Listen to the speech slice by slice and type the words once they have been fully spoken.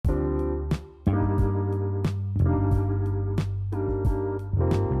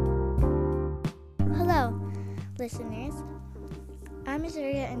listeners. I'm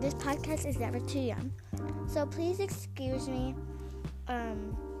Azuria, and this podcast is Never Too Young. So please excuse me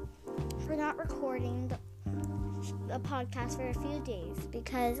for not recording the podcast for a few days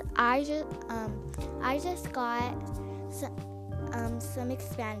because I just got some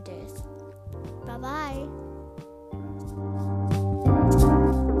expanders. Bye bye.